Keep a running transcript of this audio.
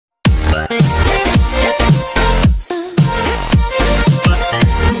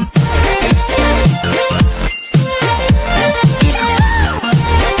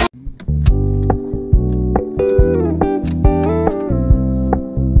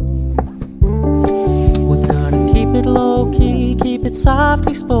Low-key, keep it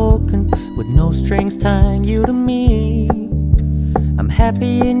softly spoken, with no strings tying you to me. I'm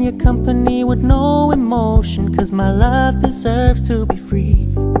happy in your company with no emotion, 'cause my love deserves to be free.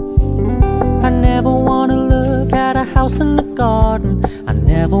 I never wanna look at a house in the garden, I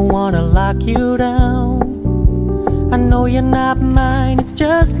never wanna lock you down. I know you're not mine, it's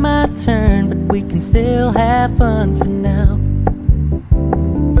just my turn, but we can still have fun for now.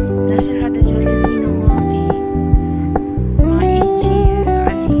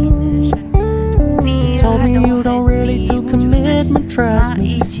 You don't really do commitment, trust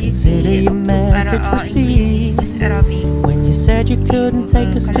me. Consider your message received. When you said you couldn't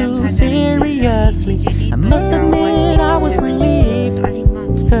take us too seriously, I must admit I was relieved,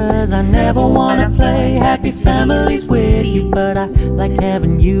 'cause I never wanna play happy families with you, but I like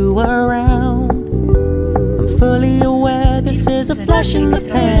having you around. I'm fully aware this is a flash in the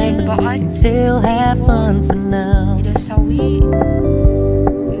pan, but we can still have fun for now.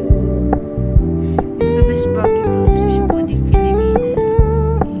 Bagay po sa siya di Filipina.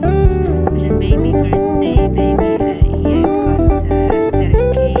 Diyan baby birthday, baby because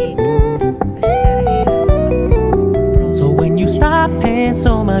cake, so when you stop paying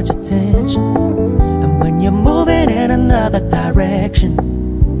so much attention, and when you're moving in another direction,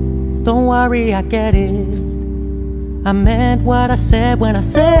 don't worry, I get it. I meant what I said when I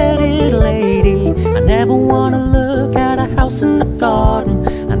said it, lady. I never wanna look at a house in the garden,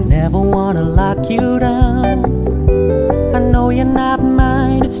 I never wanna lock you down. I know you're not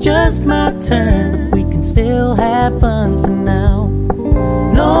mine, it's just my turn, but we can still have fun for now.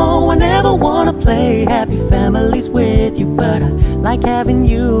 No, I never wanna play happy families with you, but I like having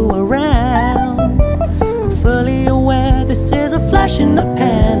you around. I'm fully aware this is a flash in the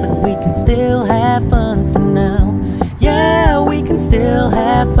pan, but we can still have fun for now. Yeah, we can still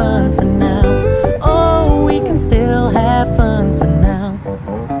have fun for now. Oh, we can still have fun for now.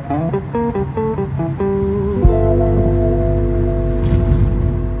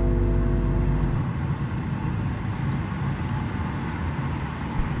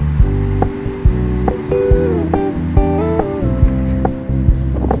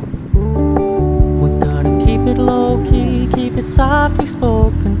 We're gonna keep it low-key, keep it softly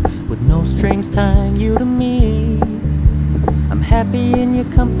spoken, with no strings tying you to me. I'm happy in your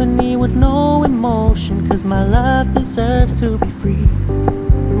company with no emotion, 'cause my love deserves to be free.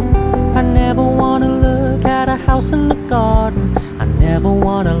 I never wanna look at a house in the garden, I never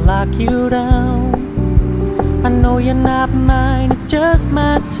wanna lock you down. I know you're not mine, it's just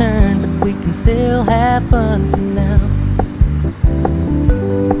my turn, but we can still have fun for now.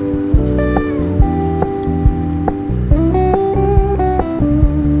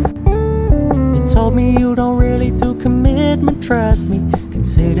 Told me you don't really do commitment, trust me.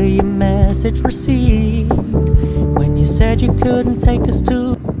 Consider your message received. When you said you couldn't take us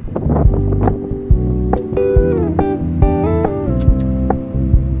to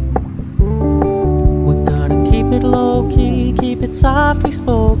we're gonna keep it low-key, keep it softly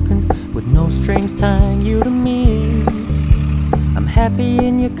spoken, with no strings tying you to me. I'm happy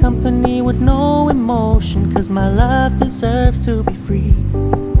in your company with no emotion, 'cause my love deserves to be free.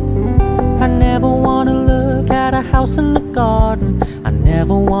 I never wanna look at a house in the garden, I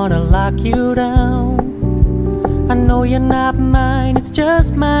never wanna lock you down. I know you're not mine, it's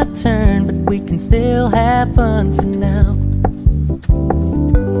just my turn, but we can still have fun for now.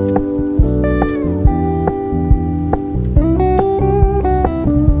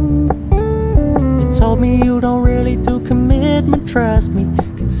 You told me you don't really do commitment, trust me.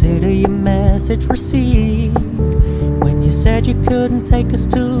 Consider your message received. When you said you couldn't take us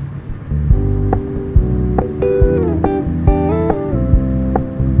to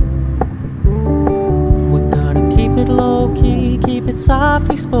low-key, keep it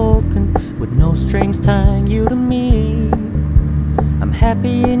softly spoken, with no strings tying you to me. I'm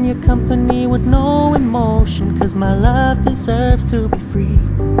happy in your company with no emotion, 'cause my love deserves to be free.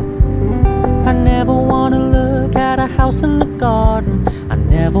 I never wanna look at a house in the garden, I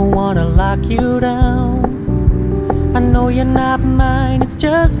never wanna lock you down. I know you're not mine, it's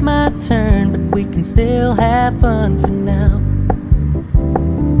just my turn, but we can still have fun for now.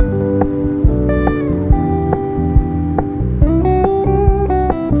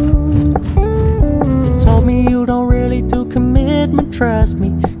 You don't really do commitment, trust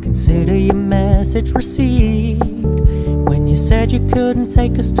me. Consider your message received. When you said you couldn't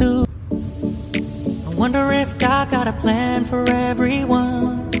take us to Wonder if God got a plan for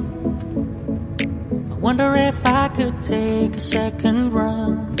everyone. I wonder if I could take a second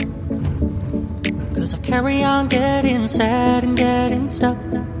run. 'Cause I carry on getting sad and getting stuck.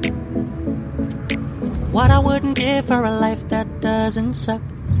 What I wouldn't give for a life that doesn't suck.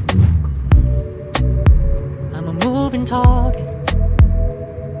 I'm a moving target.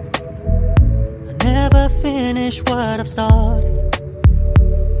 I never finish what I've started.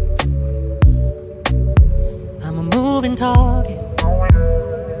 I'm a moving target.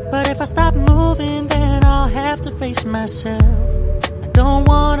 But if I stop moving, then I'll have to face myself. I don't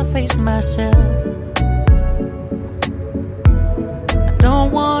wanna face myself. I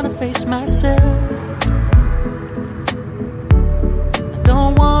don't wanna face myself. I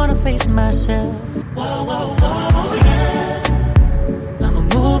don't wanna face myself. Whoa, whoa, whoa, yeah. I'm a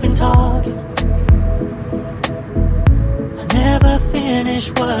moving target. I never finish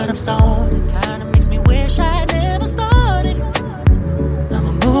what I've started. Kinda makes me wish I never started. I'm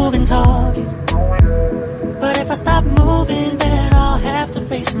a moving target. But if I stop moving, then I'll have to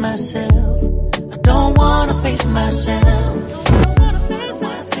face myself. I don't wanna face myself.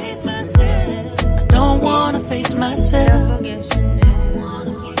 I don't wanna face myself.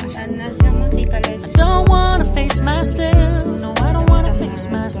 I don't wanna face myself. No, I don't wanna face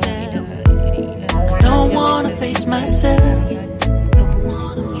myself. I don't wanna face myself.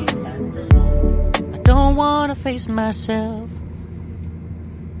 I don't wanna face myself.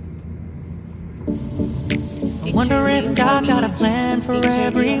 I wonder if God got a plan for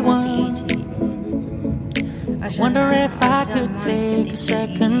everyone. I wonder if I could take a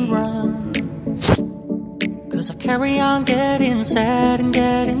second run. 'Cause I carry on getting sad and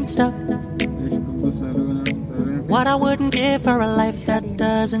getting stuck. What I wouldn't give for a life that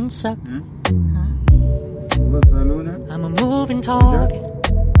doesn't suck. I'm a moving target.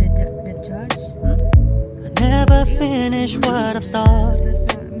 The judge? I never finish what I've started.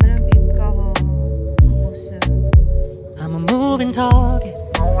 I'm a moving target.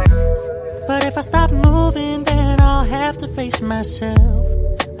 But if I stop moving, then I'll have to face myself.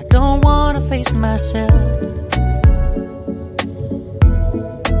 I don't wanna face myself.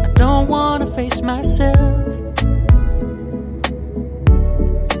 I don't wanna face myself.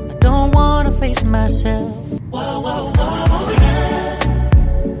 I don't wanna face myself. Whoa, whoa, whoa,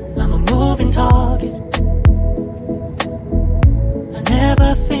 yeah. I'm a moving target. I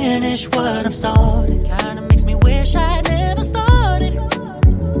never finish what I've started. Kinda makes me wish I never started.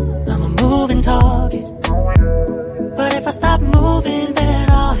 I'm a moving target. But if I stop moving, then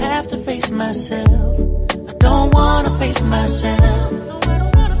I'll have to face myself. I don't wanna face myself.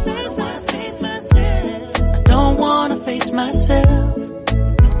 I don't wanna face myself.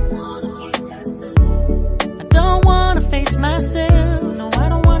 I don't wanna face myself. No, I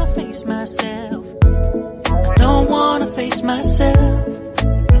don't wanna face myself. I don't wanna face myself.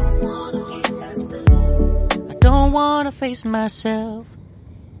 I don't wanna face myself.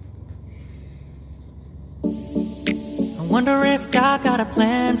 I wonder if God got a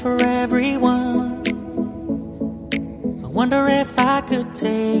plan for everyone. I wonder if I could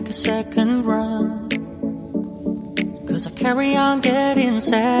take a second run. 'Cause I carry on getting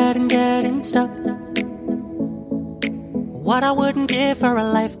sad and getting stuck. What I wouldn't give for a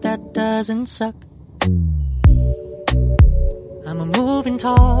life that doesn't suck. I'm a moving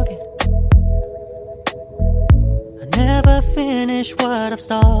target. I never finish what I've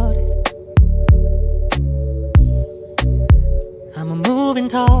started. I'm a moving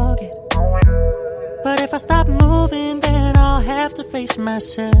target. But if I stop moving, then I'll have to face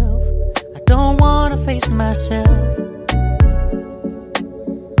myself. I don't wanna face myself.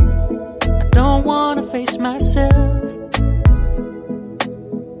 I don't wanna face myself.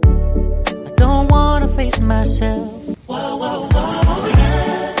 I don't wanna face myself. Whoa, whoa, whoa,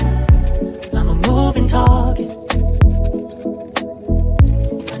 yeah. I'm a moving target.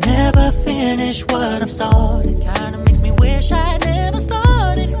 I never finish what I've started. Kinda makes me wish I never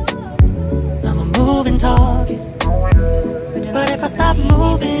started. I'm a moving target. But if I stop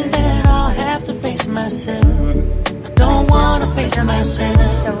moving, then I'll have to face myself. I don't wanna face myself.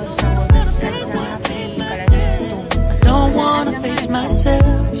 I don't wanna face myself.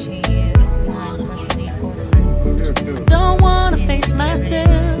 I don't wanna face myself.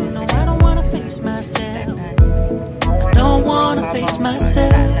 No, I don't wanna face myself. I don't wanna face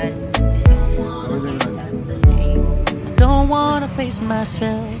myself. I don't wanna face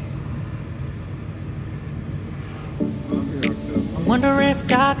myself. I wonder if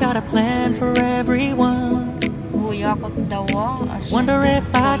God got a plan for everyone. Wonder if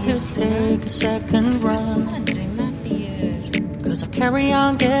I could take a second run. 'cause I carry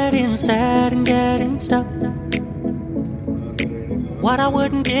on getting sad and getting stuck. What I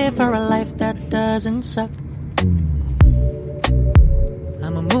wouldn't give for a life that doesn't suck.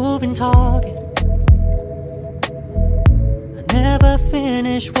 I'm a moving target. I never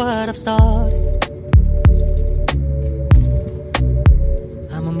finish what I've started.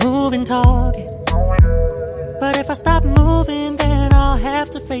 I'm a moving target. But if I stop moving, then I'll have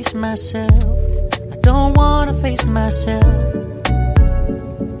to face myself. I don't wanna face myself.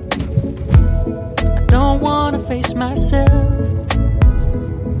 I don't wanna face myself.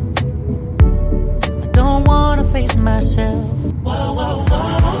 I don't wanna face myself. Whoa, whoa,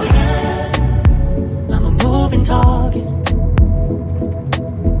 whoa, yeah. I'm a moving target.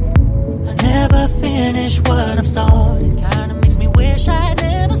 I never finish what I've started. Kinda makes me wish I had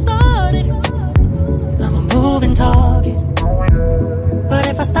never started. I'm a moving target. But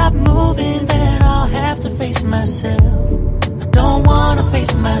if I stop moving, then I'll have to face myself. I don't wanna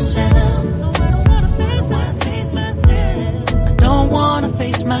face myself. No, I don't wanna face myself. I don't wanna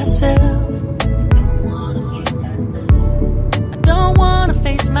face myself. I don't wanna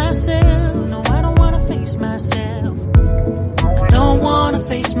face myself. No, I don't wanna face myself. I don't wanna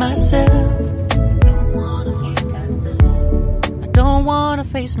face myself. I don't wanna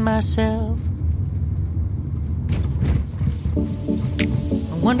face myself.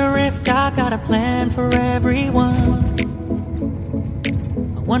 I wonder if God got a plan for everyone.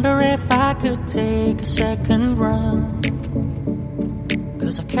 I wonder if I could take a second run.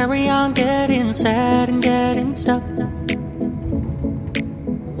 'Cause I carry on getting sad and getting stuck.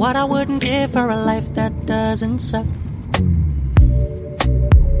 What I wouldn't give for a life that doesn't suck.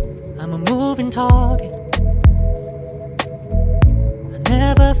 I'm a moving target. I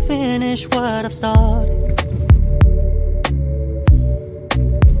never finish what I've started.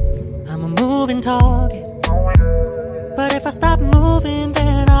 I'm a moving target. But if I stop moving,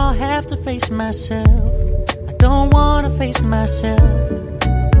 then I'll have to face myself. I don't wanna face myself.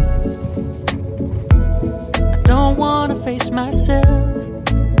 I don't wanna face myself.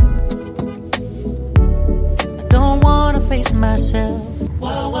 I don't wanna face myself.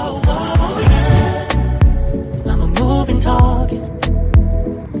 Whoa, whoa, whoa, yeah. I'm a moving target.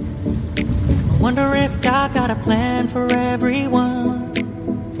 I wonder if God got a plan for everyone.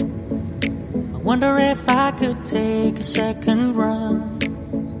 I wonder if I could take a second run.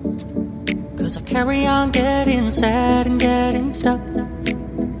 'Cause I carry on getting sad and getting stuck.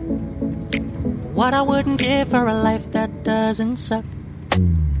 What I wouldn't give for a life that doesn't suck.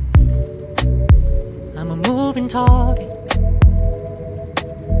 I'm a moving target.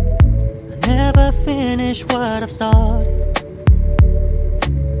 I never finish what I've started.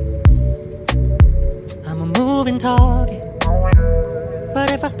 I'm a moving target. But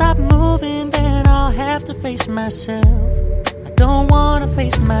if I stop moving, then I'll have to face myself. I don't wanna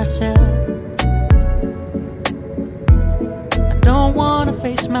face myself. I don't wanna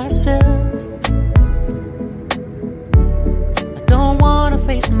face myself. I don't wanna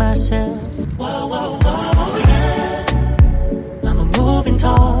face myself. Whoa, whoa, whoa, yeah. I'm a moving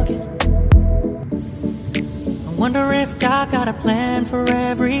target. I wonder if God got a plan for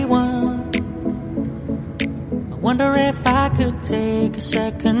everyone. I wonder if I could take a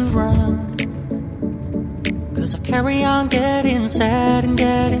second run. 'Cause I carry on getting sad and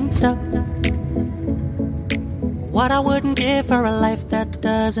getting stuck. What I wouldn't give for a life that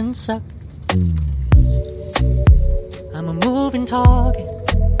doesn't suck. I'm a moving target.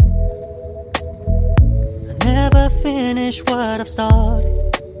 I never finish what I've started.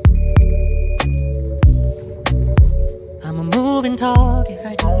 I'm a moving target.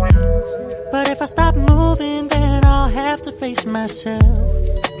 But if I stop moving, then I'll have to face myself.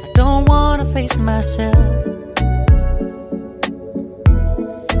 I don't wanna face myself.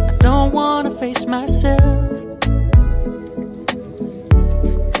 I don't wanna face myself.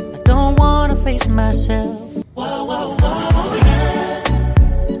 I don't wanna face myself. Whoa, whoa, whoa,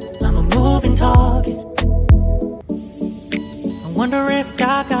 yeah. I'm a moving target. I wonder if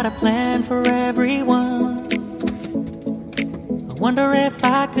God got a plan for everyone. I wonder if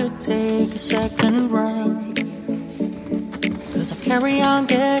I could take a second run. 'Cause I carry on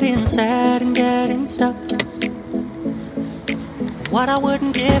getting sad and getting stuck. What I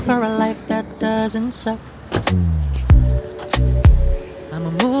wouldn't give for a life that doesn't suck. I'm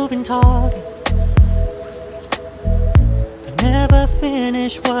a moving target. I never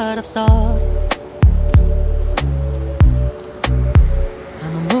finish what I've started.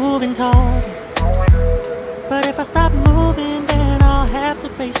 I'm a moving target. But if I stop moving, then I'll have to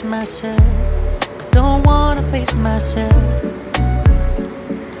face myself. I don't wanna face myself.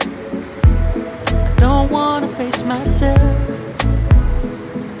 I don't wanna face myself.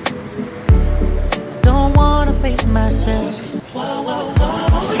 face myself.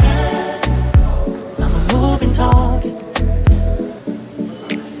 I'm a moving target.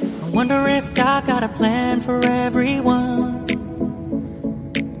 I wonder if God got a plan for everyone.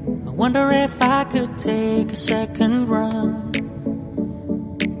 I wonder if I could take a second run.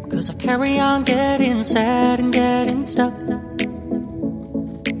 'Cause I carry on getting sad and getting stuck.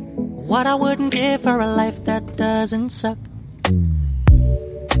 What I wouldn't give for a life that doesn't suck.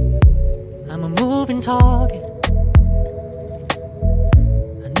 I'm a moving target.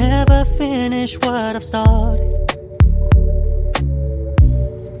 I never finish what I've started.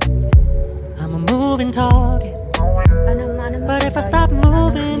 I'm a moving target. But if I stop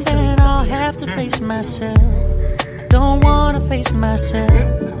moving, then I'll have to face myself. I don't wanna face myself.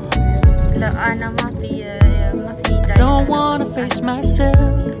 I don't wanna face myself.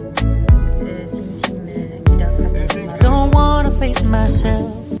 I don't wanna face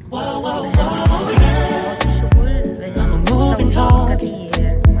myself. I'm a moving target.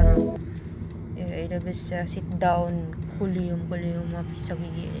 sit down kulium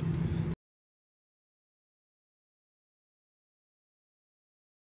mafisawi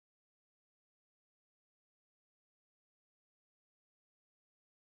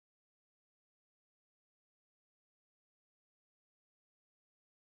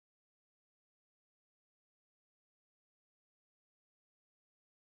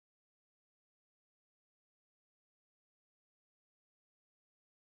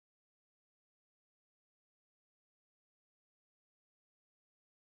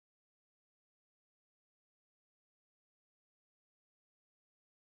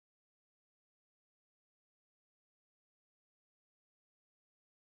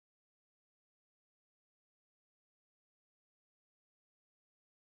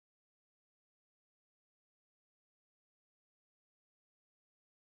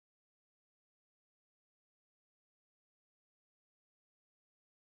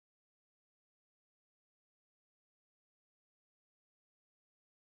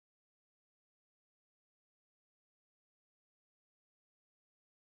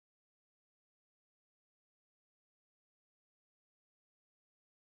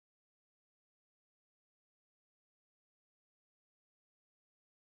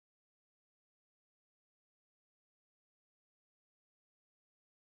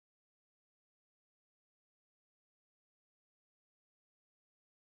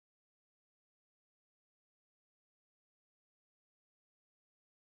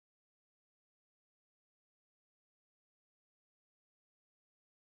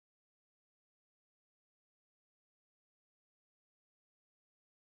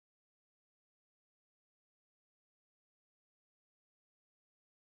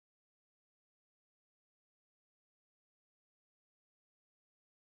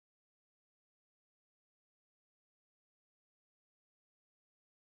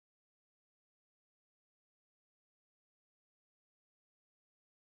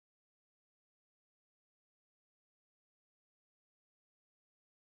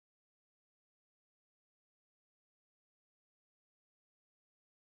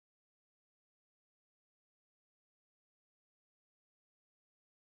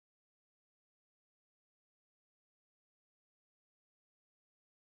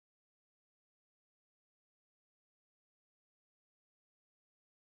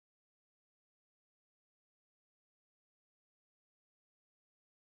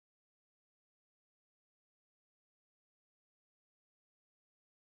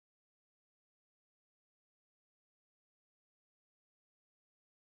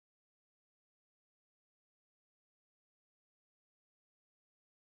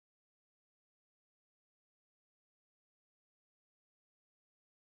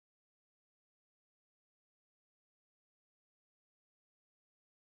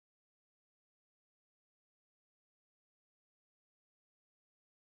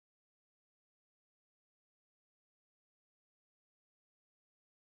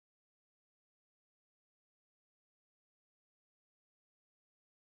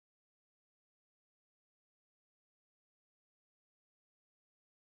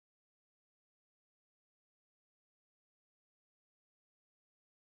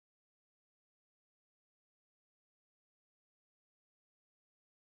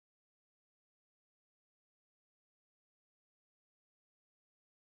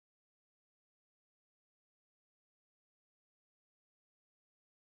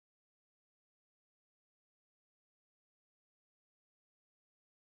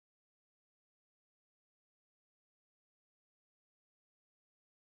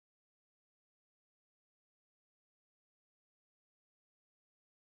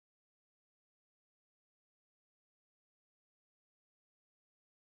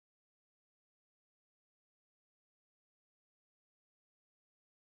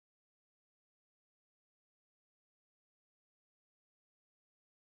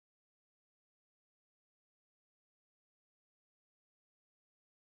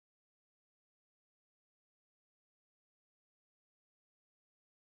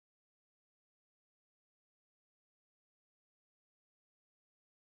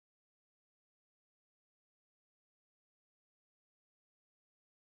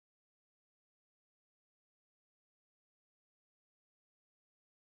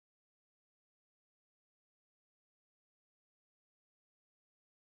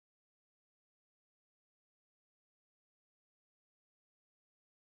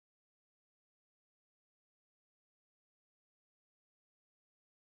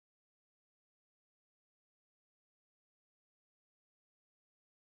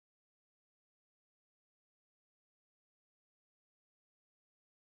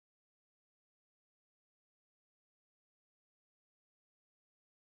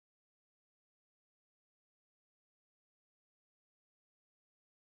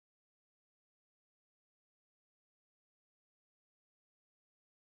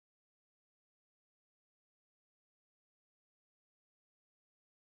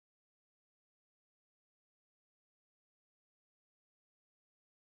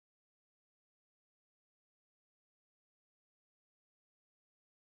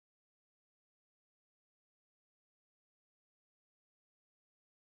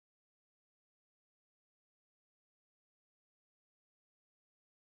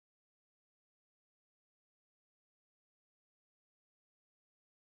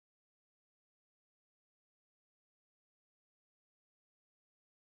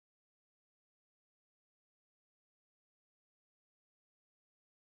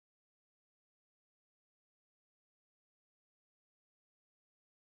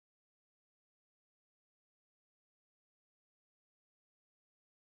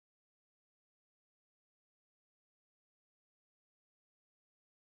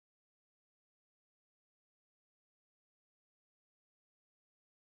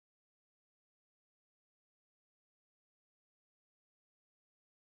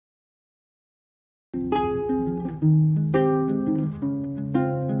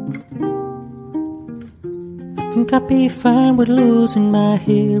I think I'd be fine with losing my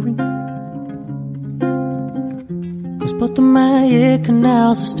hearing, 'cause both of my ear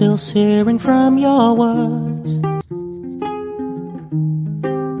canals are still searing from your words.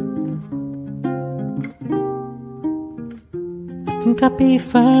 I think I'd be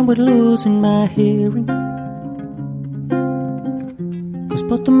fine with losing my hearing, 'cause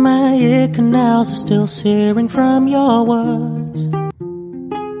both of my ear canals are still searing from your words.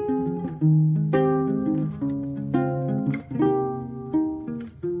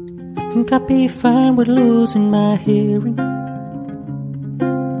 I think I'd be fine with losing my hearing,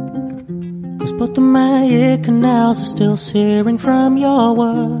 'cause both of my ear canals are still searing from your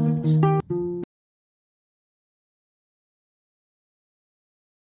words.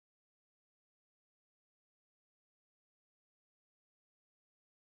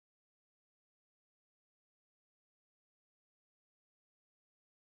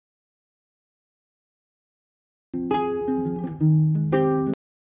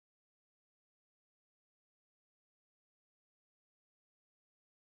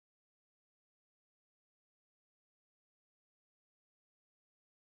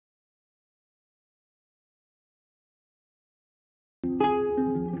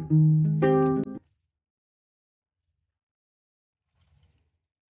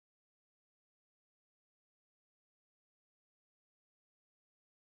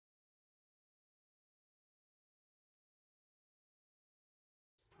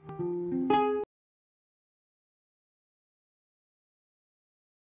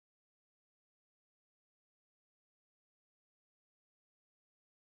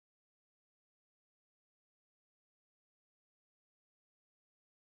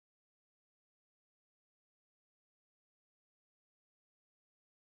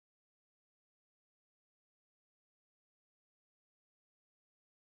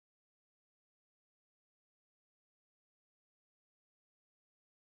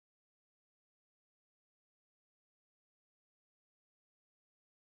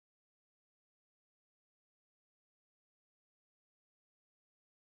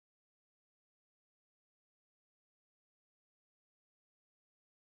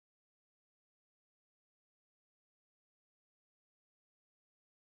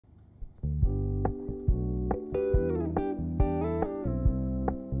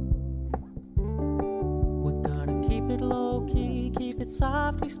 Low-key, keep it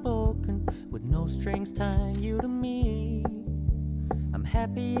softly spoken, with no strings tying you to me. I'm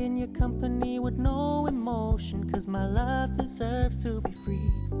happy in your company with no emotion, 'cause my love deserves to be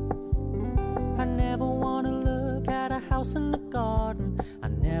free. I never wanna look at a house in the garden, I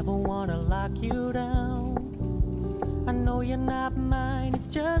never wanna lock you down. I know you're not mine, it's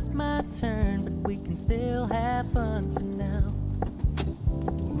just my turn, but we can still have fun for now.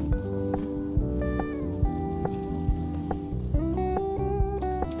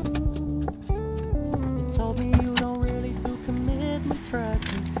 Told me you don't really do commitment, trust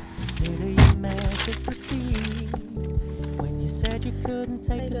me, consider your marriage proceed. When you said you couldn't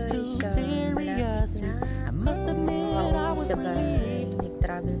take us too seriously, I must admit I was relieved,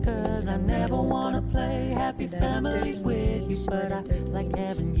 'cause I never wanna play happy families with you, but I like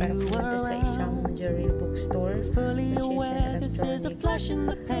having you around. Sa isang Jarir Bookstore, Fully aware this is a flash in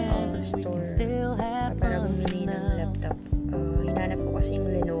the pan, but we can still have para fun bumili ng now. laptop. Hinanap ko kasi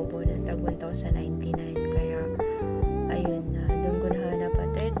yung Lenovo na tag 1,099, kaya ayun na, doon ko nahanap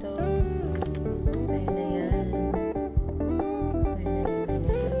at ito. Ayun na yan.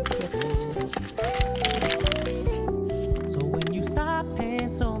 So when you stop paying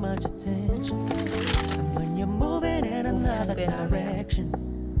so much attention, and when you're moving in another direction,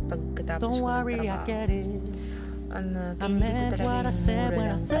 don't worry, I get it. I meant what I said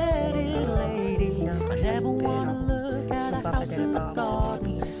when I said it, lady. I never wanna look at a house in the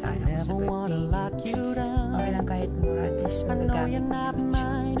garden, I never wanna lock you down. Okay lang kahit mura, at least I know you're not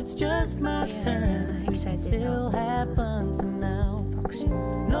mine, it's just my turn. We can still have fun for now.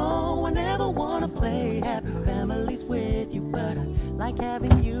 No, I never wanna play happy families with you, but I like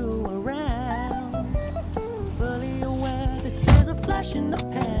having you around. Fully aware this is a flash in the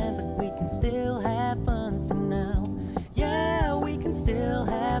pan, but we can still have fun for now. Yeah, we can still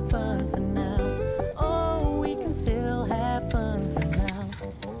have fun for now. Oh, we can still have fun for now.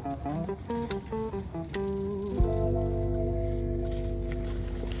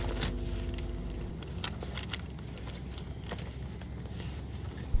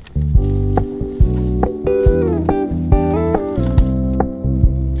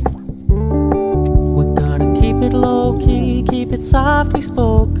 We're gonna keep it low-key, keep it softly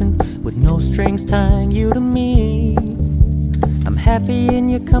spoken, with no no strings tying you to me. I'm happy in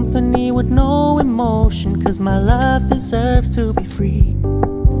your company with no emotion, 'cause my love deserves to be free.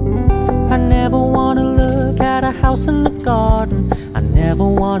 I never wanna look at a house in the garden, I never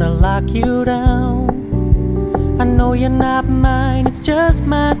wanna lock you down. I know you're not mine, it's just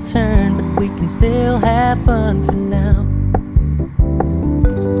my turn, but we can still have fun for now.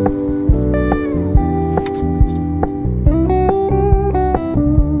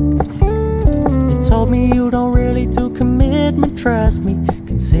 You told me you don't really do commitment, trust me,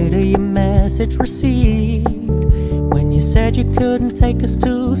 consider your message received. When you said you couldn't take us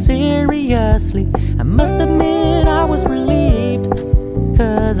too seriously, I must admit I was relieved.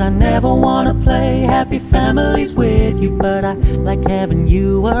 'Cause I never wanna play happy families with you, but I like having you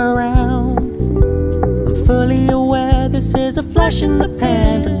around. I'm fully aware this is a flash in the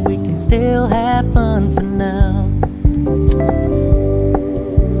pan, but we can still have fun for now.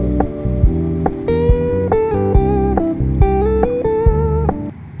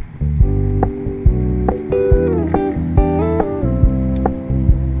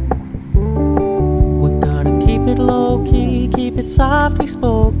 Low-key, keep it softly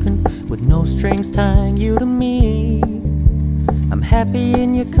spoken, with no strings tying you to me. I'm happy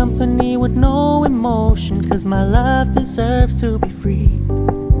in your company with no emotion, 'cause my love deserves to be free.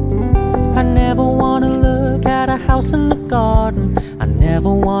 I never wanna look at a house in the garden, I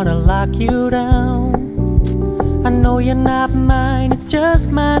never wanna lock you down. I know you're not mine, it's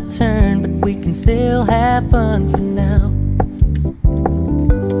just my turn, but we can still have fun for now.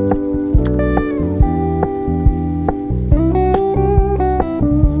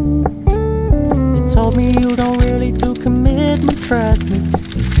 Told me you don't really do commitment, trust me,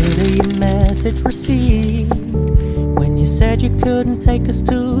 consider your message received. When you said you couldn't take us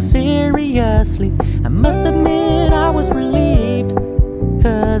too seriously, I must admit I was relieved.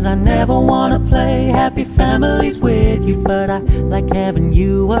 'Cause I never wanna play happy families with you, but I like having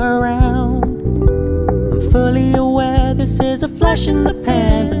you around. I'm fully aware this is a flash in the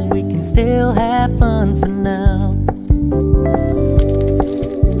pan, but we can still have fun for now.